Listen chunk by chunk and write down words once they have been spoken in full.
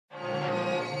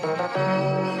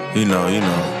You know.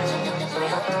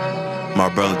 My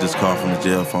brother just called from the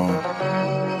jail phone.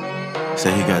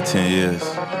 Said he got 10 years.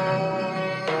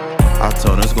 I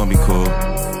told him it's gonna be cool.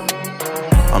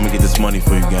 I'ma get this money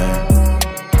for you, gang.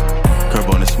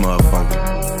 Curb on this motherfucker.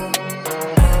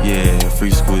 Yeah,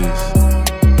 free squeeze.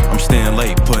 I'm staying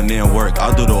late, putting in work,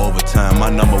 I'll do the overtime. My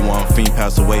 #1 fiend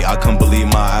passed away, I couldn't believe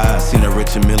my eyes. Seen a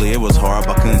Rich and Millie, it was hard,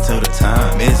 but I couldn't tell the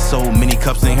time. It's so many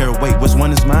cups in here, wait, which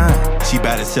one is mine? She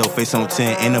bad as hell, face on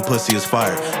 10, and the pussy is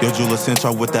fire. Yo, jeweler sent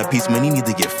her with that piece, man, he need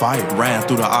to get fired. Ran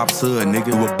through the ops hood,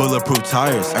 nigga, with bulletproof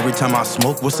tires. Every time I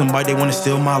smoke with somebody, they wanna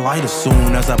steal my light. As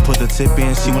soon as I put the tip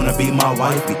in, she wanna be my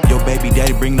wifey. Yo, baby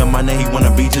daddy, bring the money, he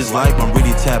wanna be just like I'm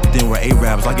really tapped in with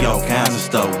Arabs, I get all kinds of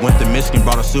stuff. Went to Michigan,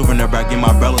 brought a souvenir back, give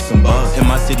my brother some buzz. In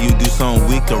my city, you do something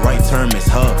weak, the right term is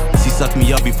hug. She sucked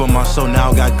me up before my show,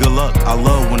 now I got good luck. I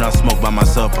love when I smoke by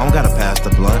myself, I don't gotta pass the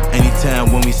blunt.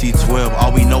 Anytime when we see 12,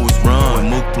 all we know is run. When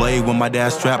Mook played, when my dad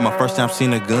strapped, my first time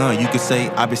seen a gun. You could say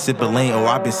I been sipping lean or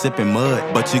I been sipping mud,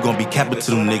 but you gon' be capping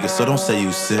to them niggas, so don't say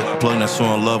you sip. Plug not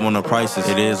showing love on the prices,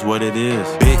 it is what it is.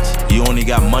 Bitch, you only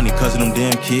got money cause of them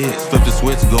damn kids. Flip the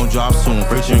switch, gon' drop soon,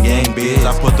 Richard and gang bids.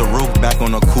 I put the roof back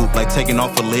on the coupe like taking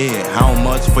off a lid. How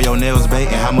much for your nails, babe,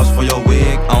 and how much for your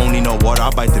wig? I don't need no water, I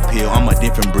bite the pill, I'm a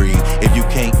different breed. If you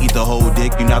can't eat the whole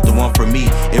dick, you're not the one for me.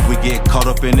 If we get caught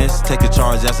up in this, take the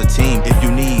charge as a team. If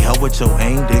you need help with your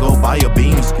aim, they go buy a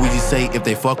beam. Squeezy say if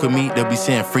they fuck with me, they'll be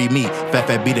saying free me. Fat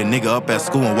beat a nigga up at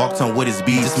school and walked on with his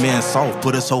beats. This man soft,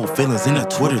 put his whole feelings in a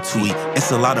Twitter tweet.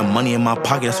 It's a lot of money in my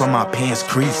pocket, that's why my pants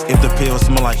crease. If the pills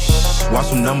smell like shh, watch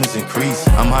them numbers increase.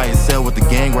 I'm high as hell with the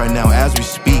gang right now as we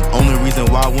speak. Only reason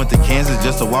why I went to Kansas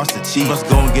just to watch the Chiefs. Let's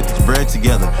go and get this bread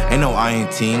together, ain't no I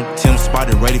ain't team. Tim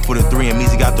spotted ready for the 3 and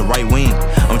Meezy got the right wing.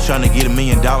 I'm trying to get $1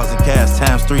 million in cash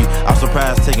 ×3. I'm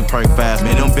surprised taking perk fast,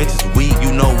 man, them bitches weak.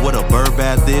 You know what a bird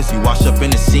bath is? You wash up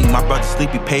in the sink. My brother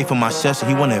Sleepy paid for my session,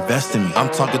 he wanna invest in me. I'm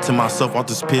talking to myself off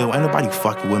this pill, ain't nobody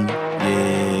fucking with me.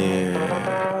 Yeah.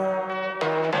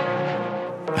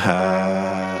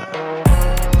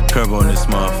 Curb on this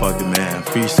motherfucker, man.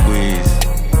 Free squeeze.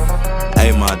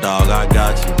 Hey, my dog, I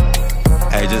got you.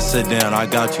 Hey, just sit down, I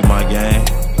got you, my gang.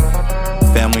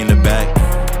 Family in the back.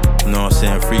 You know what I'm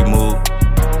saying? Free move.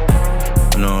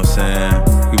 You know what I'm saying?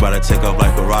 We about to take off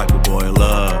like a rocket, boy.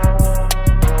 Love.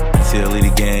 TLE the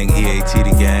gang, EAT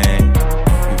the gang.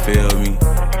 You feel me?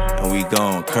 And we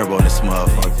gone. Curb on this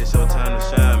motherfucker. It's your time to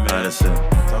shine, man. Right, that's it.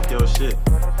 Talk your shit.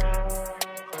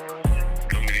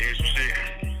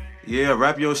 Yeah,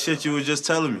 rap your shit you was just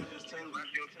telling me. Alright,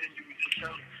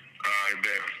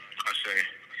 bet. I say,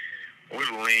 where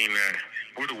the lean at?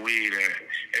 Where the weed at?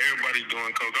 Everybody's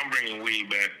doing coke. I'm bringing weed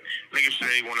back. Niggas say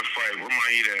they wanna fight. Where my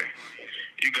heat at?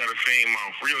 You got a fame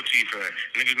mouth. Where your teeth at?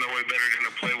 Niggas know way better than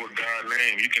to play with God's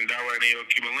name. You can die right in your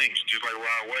Cuban links, just like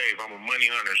Rod Wave. I'm a money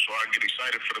hunter, so I get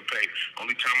excited for the pay.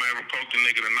 Only time I ever poked a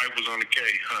nigga, the knife was on the K,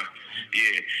 huh?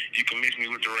 Yeah, you can mix me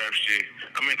with the rap shit.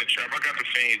 I'm in the trap, I got the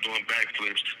fans doing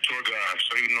backflips, tour guide,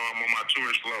 so you know I'm on my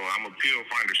tourist flow. I'm a pill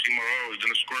finder, see my rose,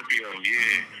 then a Scorpio,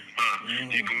 yeah,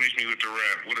 huh? You can mix me with the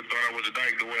rap. Would've thought I was a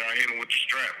dyke the way I hit him with the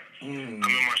strap. I'm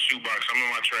in my shoebox, I'm in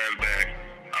my trash bag.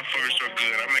 I fuck her so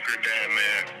good, I make her dad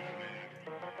mad.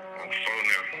 I'm phone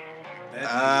now.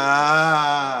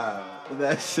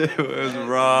 That shit was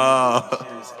raw.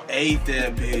 Just ate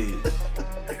that bitch.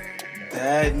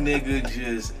 That nigga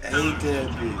just ate that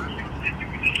bitch.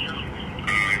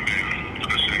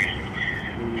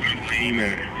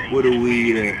 Where the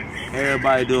weed at?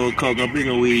 Everybody doing coke, I'm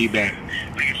bringing weed back.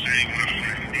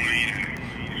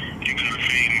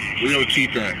 We don't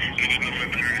cheat that.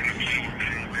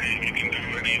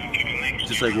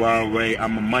 Just like Wild Ray,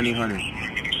 I'm a money hunter.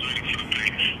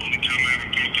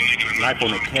 Life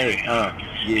on the K,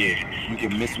 yeah. You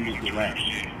can miss me with the rap.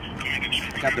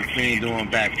 Got the fiend doing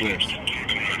backflips.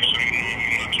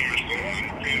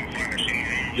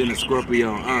 Then the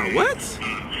Scorpio, what?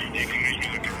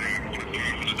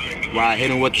 Why I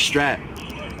hit him with the strap?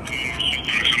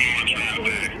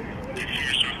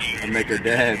 I make her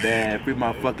dad bad. Free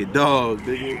my fucking dog,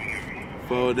 nigga.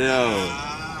 Fall down.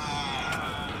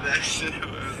 That shit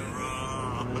was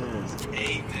wrong.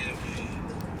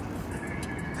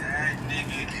 That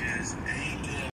nigga just ate